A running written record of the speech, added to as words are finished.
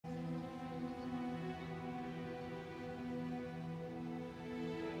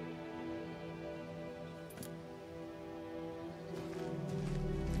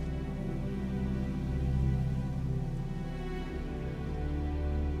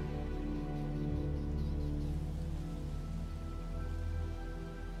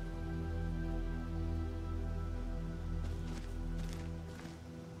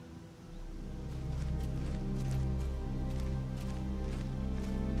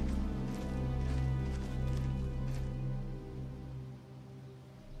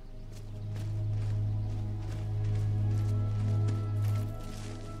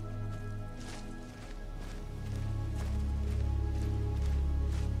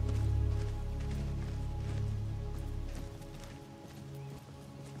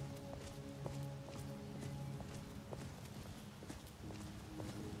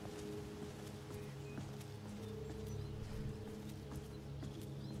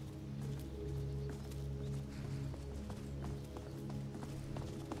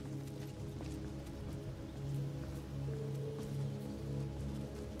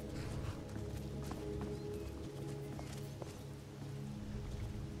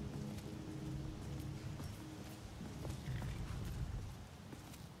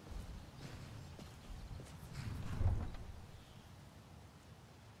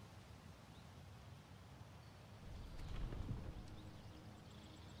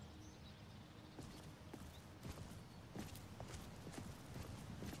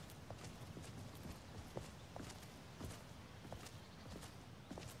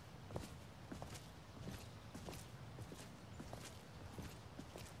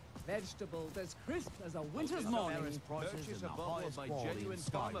Vegetables as crisp as a winter's morning. Purchase a bottle of my genuine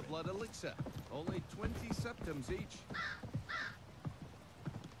farmer blood elixir. Only 20 septims each.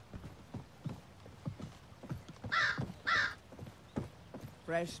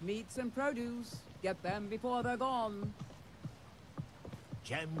 Fresh meats and produce. Get them before they're gone.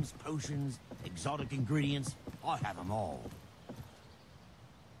 Gems, potions, exotic ingredients. I have them all.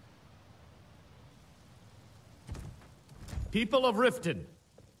 People of Riften,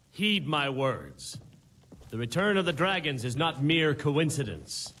 heed my words. The return of the dragons is not mere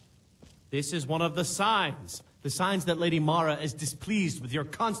coincidence. This is one of the signs that Lady Mara is displeased with your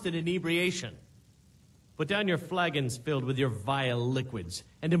constant inebriation. Put down your flagons filled with your vile liquids,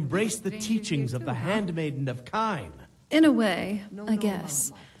 and embrace the teachings of the Handmaiden of Kine. In a way, I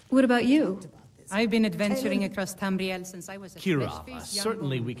guess. What about you? I've been adventuring across Tamriel since I was a Kirava,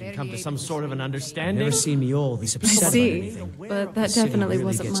 certainly we can come to some sort of an understanding. Never seen me all this I upset about see, anything. but that definitely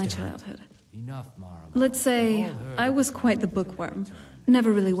wasn't my childhood. Enough, Mara. Let's say I was quite the bookworm.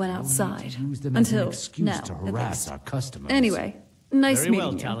 Never really went outside. Until now, to at harass least. our customers. Anyway, nice Very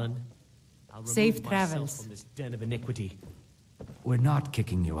well, meeting you. Talon. I'll Safe remove myself travels. from this den of iniquity. We're not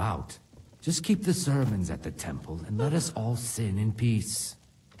kicking you out. Just keep the sermons at the temple and let us all sin in peace.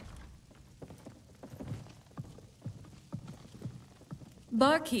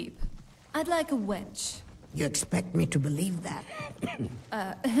 Barkeep, I'd like a wench. You expect me to believe that?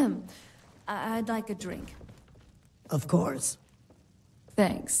 I'd like a drink. Of course.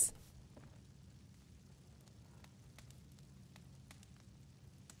 Thanks.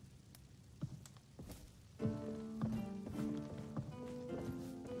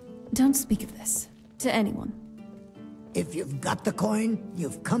 Don't speak of this to anyone. If you've got the coin,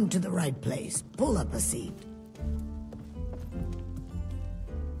 you've come to the right place. Pull up a seat.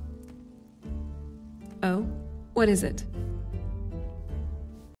 Oh? What is it?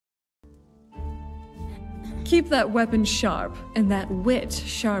 Keep that weapon sharp, and that wit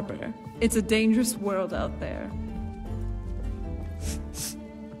sharper. It's a dangerous world out there.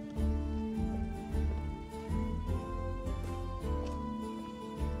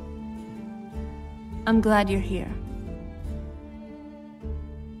 I'm glad you're here.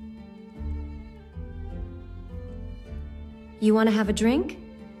 You want to have a drink?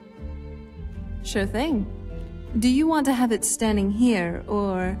 Sure thing. Do you want to have it standing here,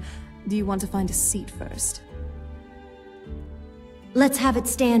 or do you want to find a seat first? Let's have it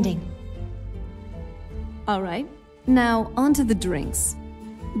standing. All right. Now, on to the drinks.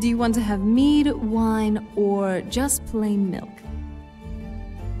 Do you want to have mead, wine, or just plain milk?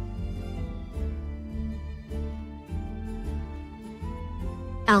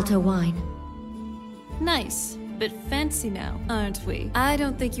 Alto wine. Nice. Bit fancy now, aren't we? I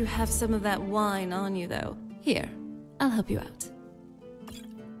don't think you have some of that wine on you, though. Here, I'll help you out.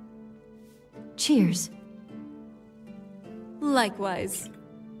 Cheers. Likewise.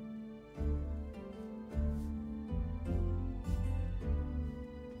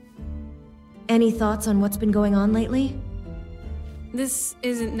 Any thoughts on what's been going on lately? This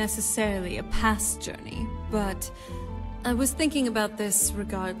isn't necessarily a past journey, but I was thinking about this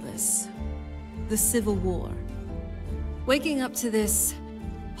regardless. The Civil War. Waking up to this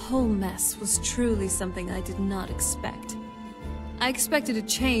whole mess was truly something I did not expect. I expected a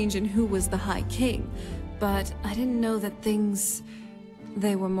change in who was the High King, but I didn't know that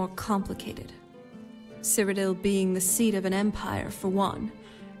they were more complicated. Cyrodiil being the seat of an empire, for one.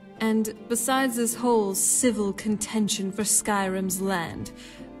 And besides this whole civil contention for Skyrim's land,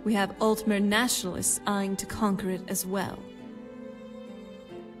 we have Altmer nationalists eyeing to conquer it as well.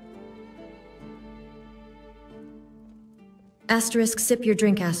 Asterisk, sip your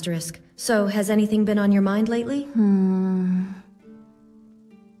drink, asterisk. So, has anything been on your mind lately?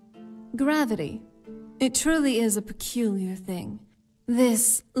 Gravity. It truly is a peculiar thing.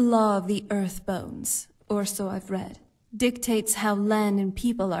 This law of the earth bones, or so I've read, dictates how land and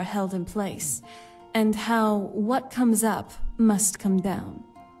people are held in place, and how what comes up must come down.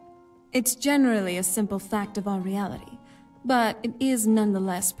 It's generally a simple fact of our reality, but it is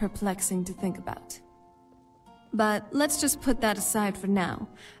nonetheless perplexing to think about. But let's just put that aside for now.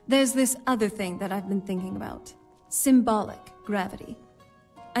 There's this other thing that I've been thinking about. Symbolic gravity.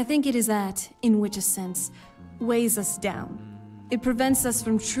 I think it is that, in which a sense, weighs us down. It prevents us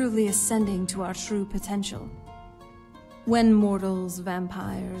from truly ascending to our true potential. When mortals,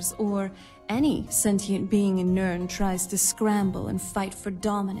 vampires, or any sentient being in Nirn tries to scramble and fight for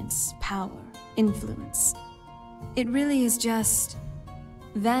dominance, power, influence, it really is just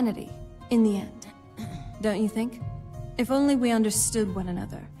vanity in the end. Don't you think? If only we understood one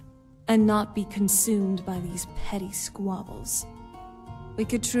another, and not be consumed by these petty squabbles. we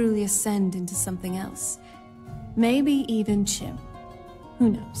could truly ascend into something else. Maybe even Chim. Who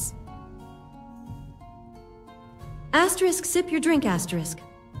knows? Asterisk, sip your drink, asterisk.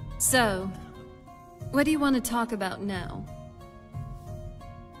 So, what do you want to talk about now?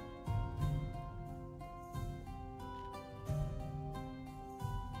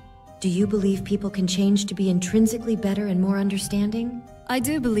 Do you believe people can change to be intrinsically better and more understanding? I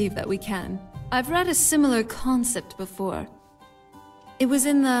do believe that we can. I've read a similar concept before. It was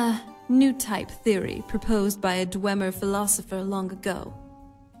in the new type theory proposed by a Dwemer philosopher long ago.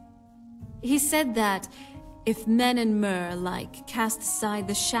 He said that if men and mer alike cast aside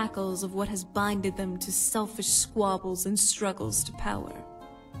the shackles of what has binded them to selfish squabbles and struggles to power,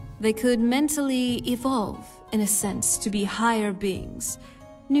 they could mentally evolve, in a sense, to be higher beings,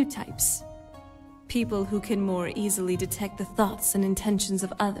 new types. People who can more easily detect the thoughts and intentions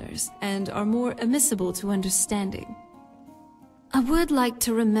of others, and are more admissible to understanding. I would like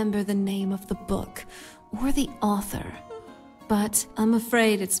to remember the name of the book, or the author, but I'm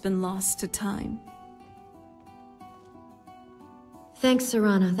afraid it's been lost to time. Thanks,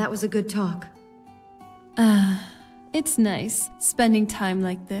 Serana. That was a good talk. It's nice, spending time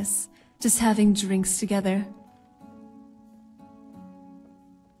like this, just having drinks together.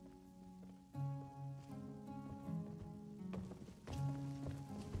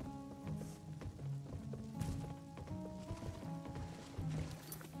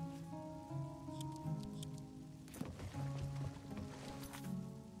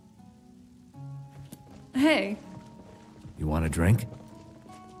 Hey. You want a drink?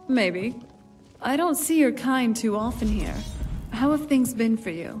 Maybe. I don't see your kind too often here. How have things been for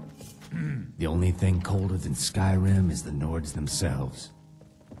you? The only thing colder than Skyrim is the Nords themselves.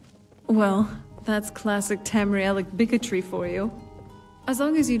 Well, that's classic Tamrielic bigotry for you. As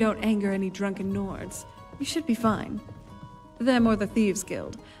long as you don't anger any drunken Nords, you should be fine. Them or the Thieves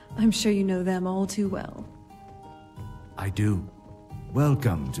Guild. I'm sure you know them all too well. I do.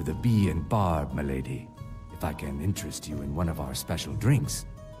 Welcome to the Bee and Barb, milady. If I can interest you in one of our special drinks,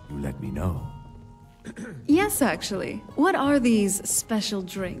 you let me know. Yes, actually. What are these special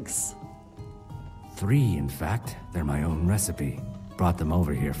drinks? 3, in fact. They're my own recipe. Brought them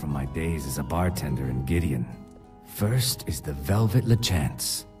over here from my days as a bartender in Gideon. First is the Velvet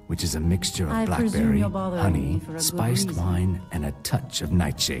LeChance, which is a mixture of blackberry, honey, spiced wine, and a touch of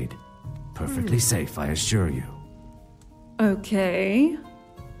nightshade. Perfectly safe, I assure you. Okay.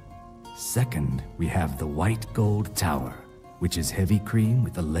 Second, we have the White Gold Tower, which is heavy cream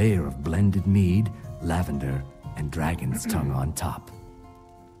with a layer of blended mead, lavender, and dragon's tongue on top.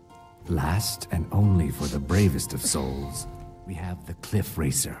 Last, and only for the bravest of souls, we have the Cliff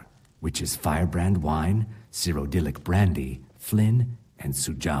Racer, which is firebrand wine, Cyrodiilic brandy, Flynn, and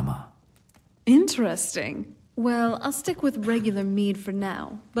Sujamma. Interesting. Well, I'll stick with regular mead for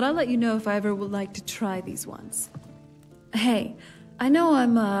now, but I'll let you know if I ever would like to try these ones. Hey, I know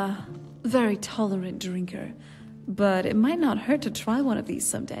I'm a very tolerant drinker, but it might not hurt to try one of these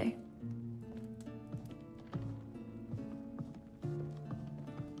someday.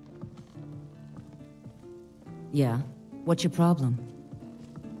 Yeah? What's your problem?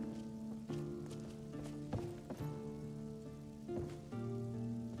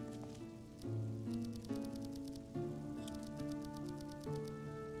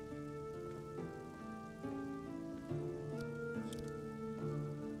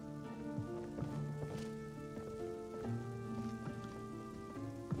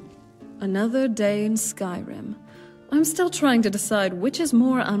 Another day in Skyrim. I'm still trying to decide which is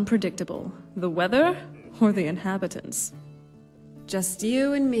more unpredictable, the weather or the inhabitants. Just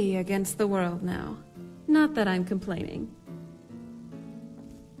you and me against the world now. Not that I'm complaining.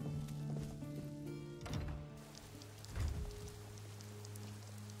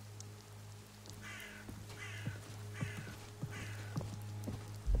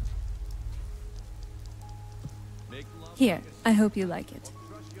 Here, I hope you like it.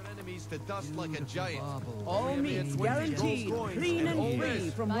 To dust like a giant. All meats guaranteed, clean and free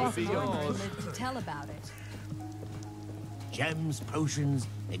from Riften. To tell about it. Gems, potions,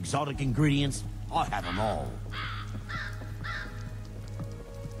 exotic ingredients, I have them all.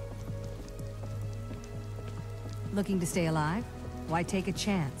 Looking to stay alive? Why take a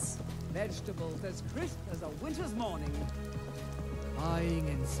chance? Vegetables as crisp as a winter's morning. Buying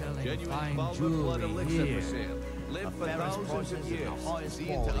and selling Genuine fine Baldur blood jewelry elixir here. for sale. Live The for fairest thousands prices of and the years. highest See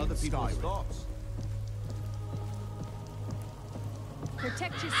into quality other in people's Skyrim. thoughts.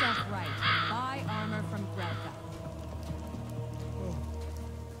 Protect yourself right. Buy armor from Grelka.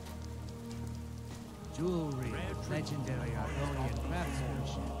 Jewelry, legendary Argonian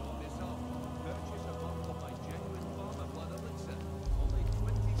craftsmanship. Purchase a bottle of my genuine farmer blood elixir. Only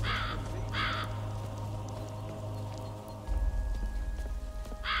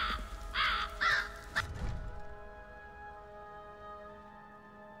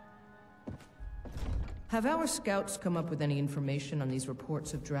Have our scouts come up with any information on these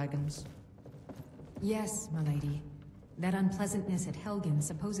reports of dragons? Yes, my lady. That unpleasantness at Helgen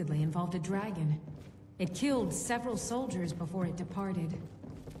supposedly involved a dragon. It killed several soldiers before it departed.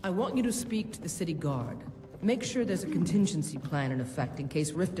 I want you to speak to the city guard. Make sure there's a contingency plan in effect in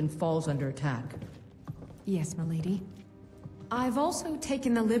case Riften falls under attack. Yes, my lady. I've also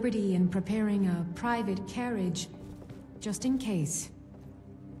taken the liberty in preparing a private carriage, just in case.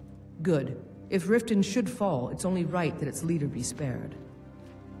 Good. If Riften should fall, it's only right that its leader be spared.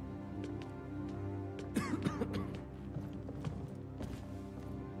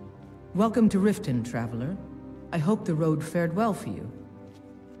 Welcome to Riften, traveler. I hope the road fared well for you.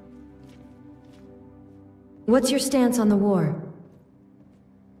 What's your stance on the war?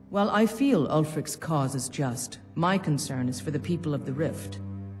 While I feel Ulfric's cause is just, my concern is for the people of the Rift.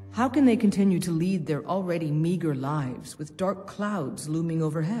 How can they continue to lead their already meager lives with dark clouds looming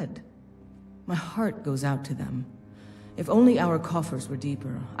overhead? My heart goes out to them. If only our coffers were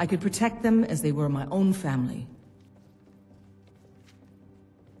deeper, I could protect them as they were my own family.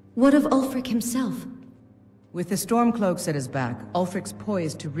 What of Ulfric himself? With the Stormcloaks at his back, Ulfric's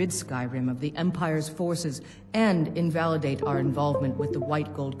poised to rid Skyrim of the Empire's forces and invalidate our involvement with the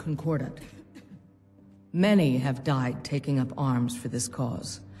White Gold Concordat. Many have died taking up arms for this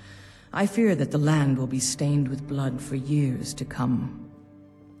cause. I fear that the land will be stained with blood for years to come.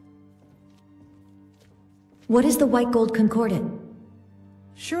 What is the White Gold Concordat?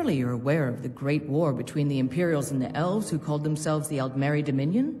 Surely you're aware of the Great War between the Imperials and the Elves who called themselves the Aldmeri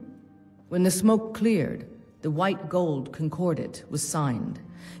Dominion? When the smoke cleared, the White Gold Concordat was signed.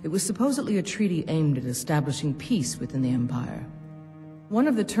 It was supposedly a treaty aimed at establishing peace within the Empire. One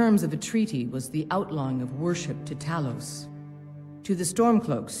of the terms of the treaty was the outlawing of worship to Talos. To the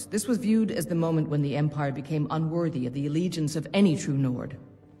Stormcloaks, this was viewed as the moment when the Empire became unworthy of the allegiance of any true Nord.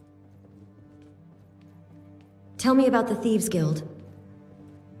 Tell me about the Thieves Guild.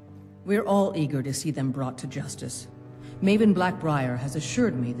 We're all eager to see them brought to justice. Maven Blackbriar has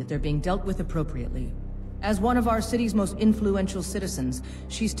assured me that they're being dealt with appropriately. As one of our city's most influential citizens,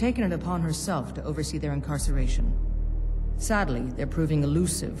 she's taken it upon herself to oversee their incarceration. Sadly, they're proving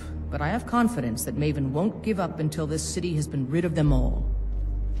elusive, but I have confidence that Maven won't give up until this city has been rid of them all.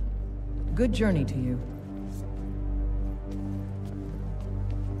 Good journey to you.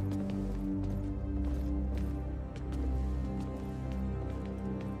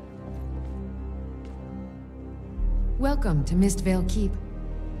 Welcome to Mistveil Keep.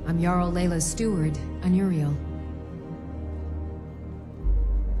 I'm Jarl Layla's steward, Anuriel.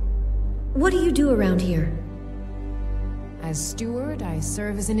 What do you do around here? As steward, I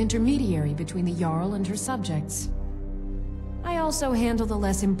serve as an intermediary between the Jarl and her subjects. I also handle the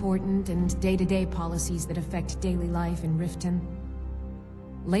less important and day-to-day policies that affect daily life in Riften.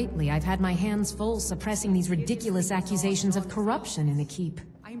 Lately, I've had my hands full suppressing these ridiculous accusations of corruption in the Keep.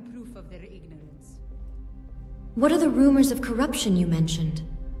 I'm proof of their ignorance. What are the rumors of corruption you mentioned?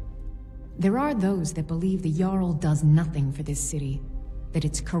 There are those that believe the Jarl does nothing for this city, that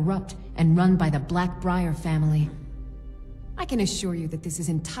it's corrupt and run by the Blackbriar family. I can assure you that this is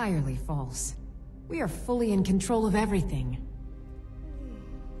entirely false. We are fully in control of everything.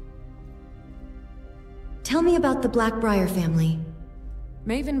 Tell me about the Blackbriar family.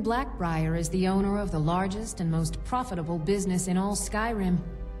 Maven Blackbriar is the owner of the largest and most profitable business in all Skyrim,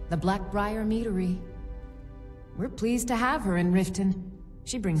 the Blackbriar Meadery. We're pleased to have her in Riften.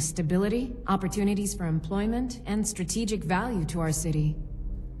 She brings stability, opportunities for employment, and strategic value to our city.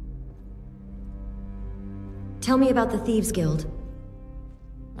 Tell me about the Thieves Guild.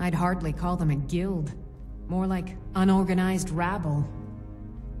 I'd hardly call them a guild. More like unorganized rabble.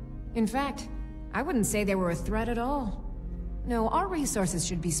 In fact, I wouldn't say they were a threat at all. No, our resources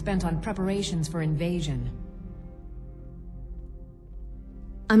should be spent on preparations for invasion.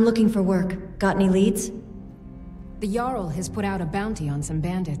 I'm looking for work. Got any leads? The Jarl has put out a bounty on some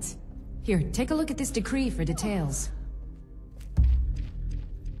bandits. Here, take a look at this decree for details.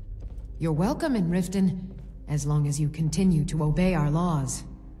 You're welcome in Riften, as long as you continue to obey our laws.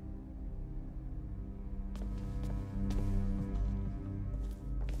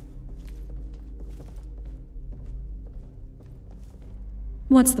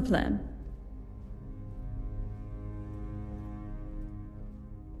 What's the plan?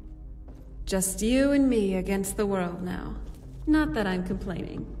 Just you and me against the world now. Not that I'm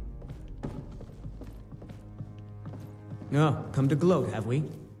complaining. Oh, come to gloat, have we?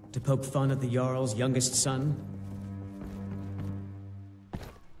 To poke fun at the Jarl's youngest son?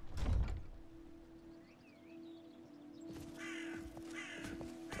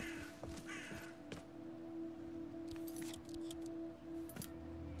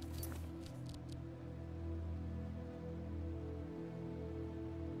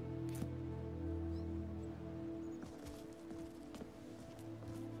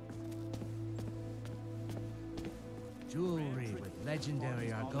 legendary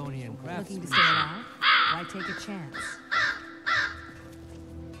Argonian craftsmanship. Looking to stay alive? Why take a chance?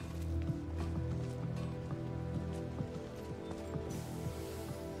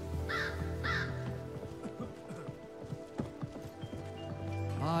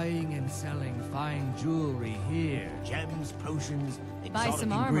 Buying and selling fine jewelry here. Gems, potions, exotic Buy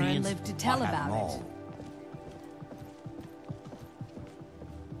some armor and ingredients. live to tell I have them about it. all.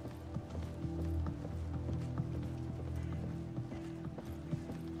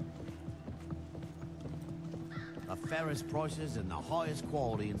 The fairest prices and the highest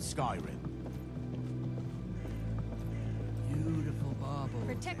quality in Skyrim. Beautiful baubles.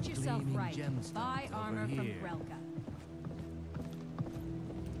 Protect and yourself gleaming right. gemstones Buy over armor from here. Grelka.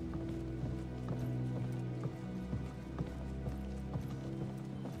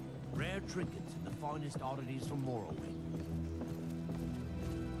 Rare trinkets and the finest oddities from Morrowind.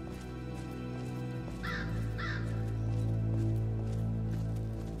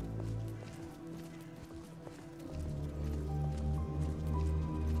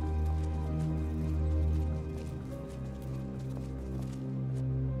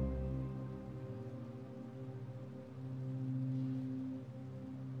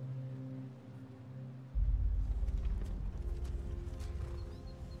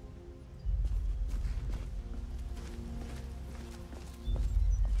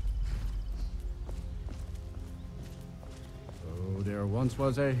 There once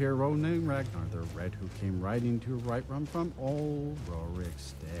was a hero named Ragnar the Red who came riding to right run from old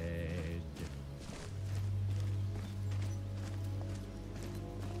Rorikstead.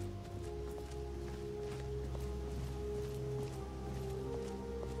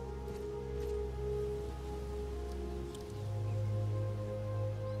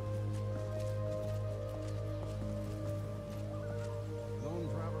 Lone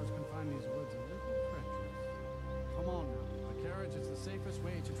travelers can find these woods a little treacherous. Come on now. A carriage is the safest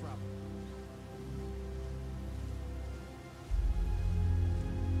way to travel.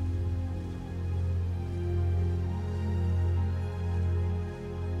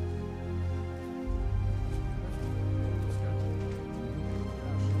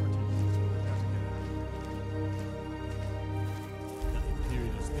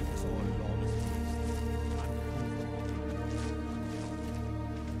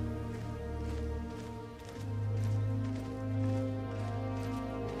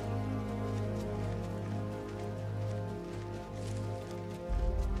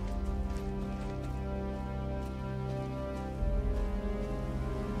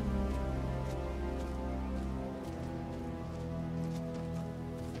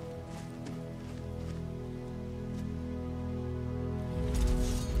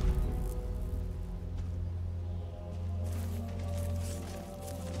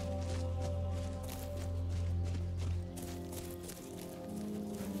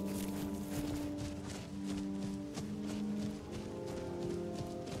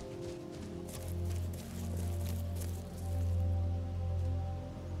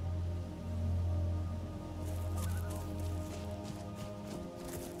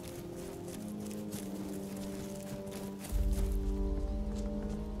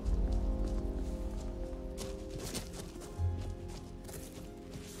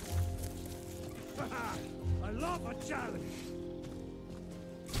 I love a challenge!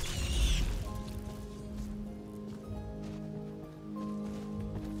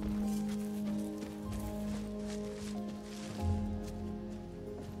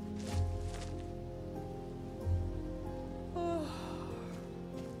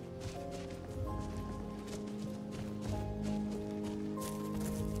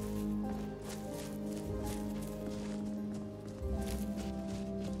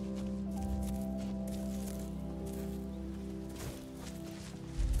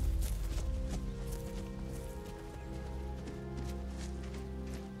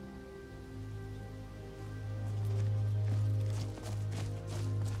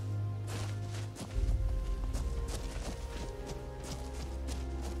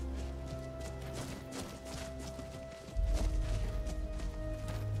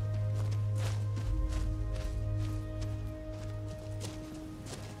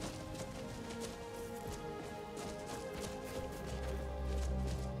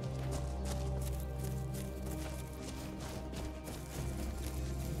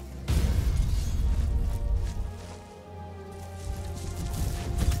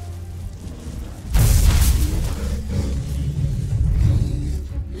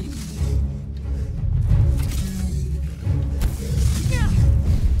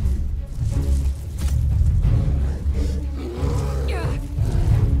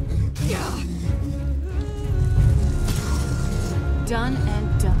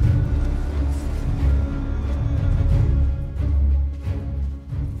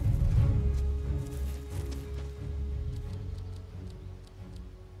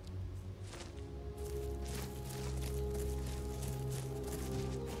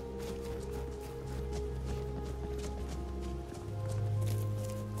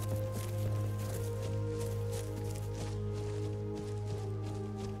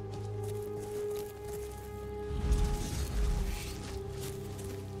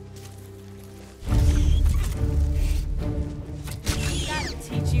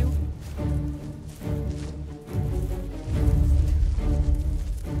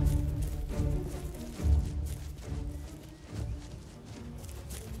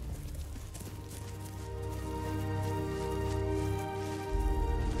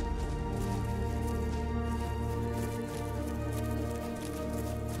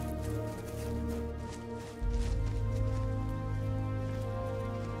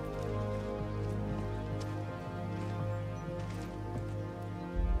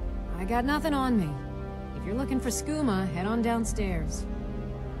 I got nothing on me. If you're looking for skooma, head on downstairs.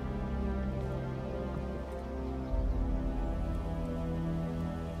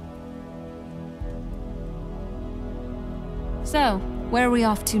 So, where are we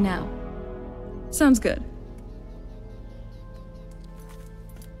off to now? Sounds good.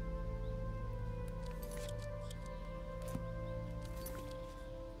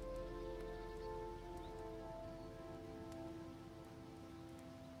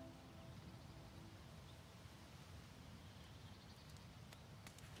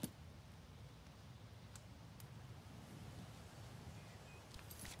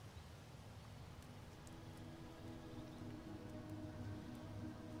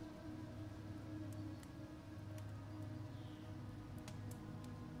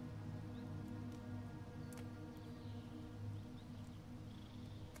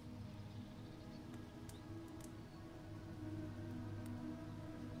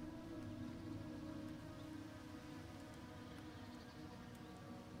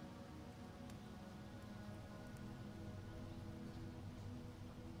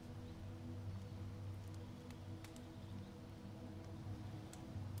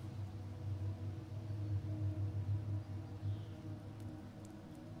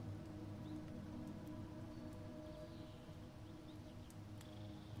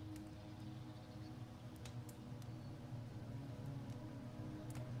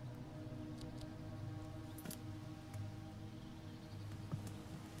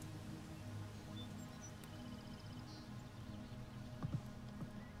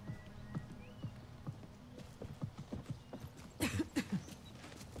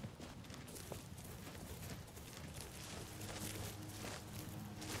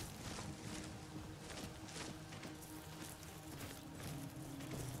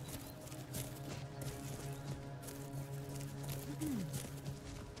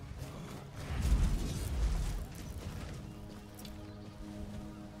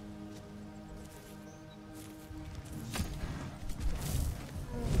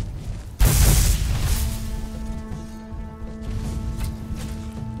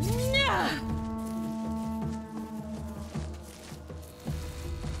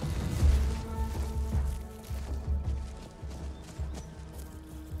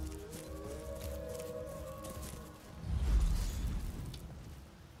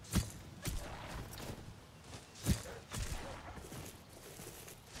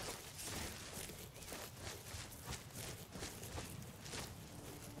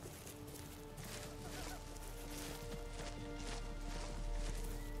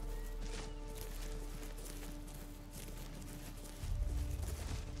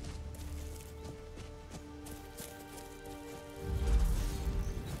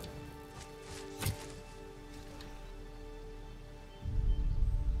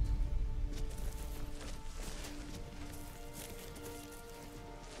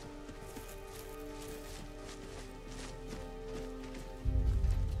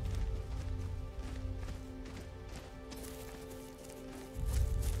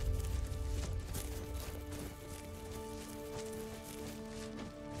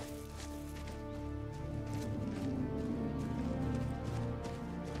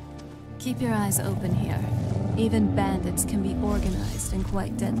 Keep your eyes open here. Even bandits can be organized and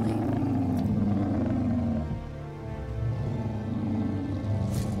quite deadly.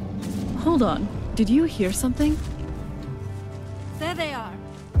 Hold on. Did you hear something? There they are.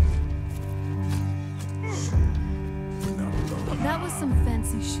 That was some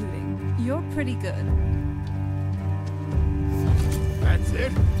fancy shooting. You're pretty good. That's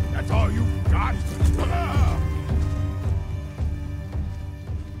it? That's all you got?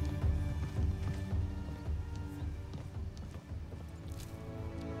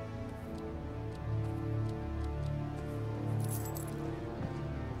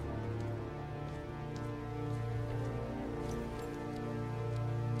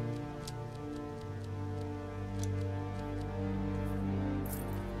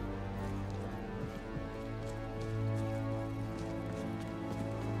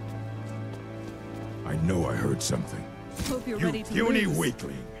 I know I heard something. Hope you're You ready to puny lose.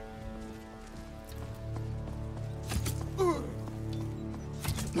 weakling.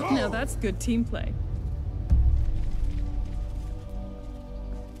 Now that's good team play.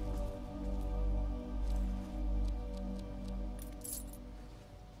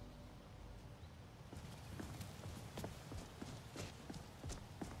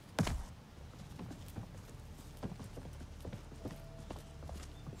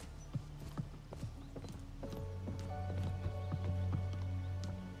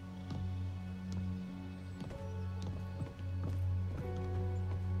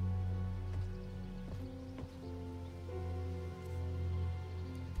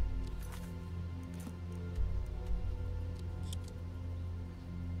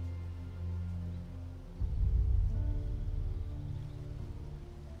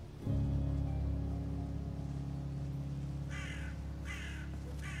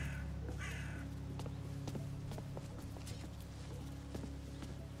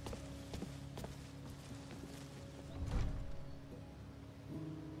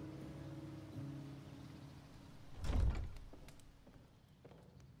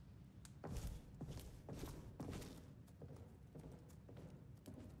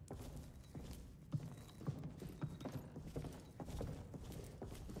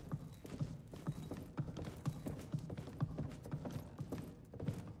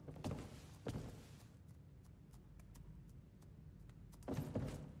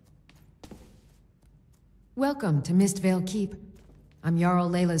 Welcome to Mistveil Keep. I'm Jarl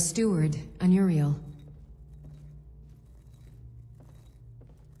Layla's steward, Anuriel.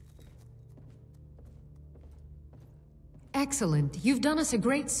 Excellent. You've done us a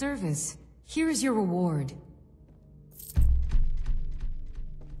great service. Here's your reward.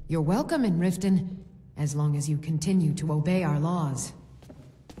 You're welcome in Riften, as long as you continue to obey our laws.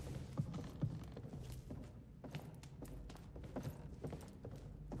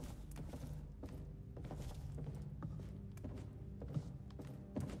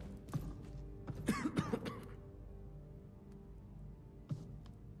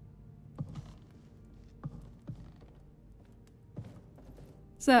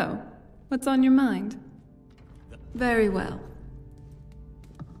 So, what's on your mind? Very well.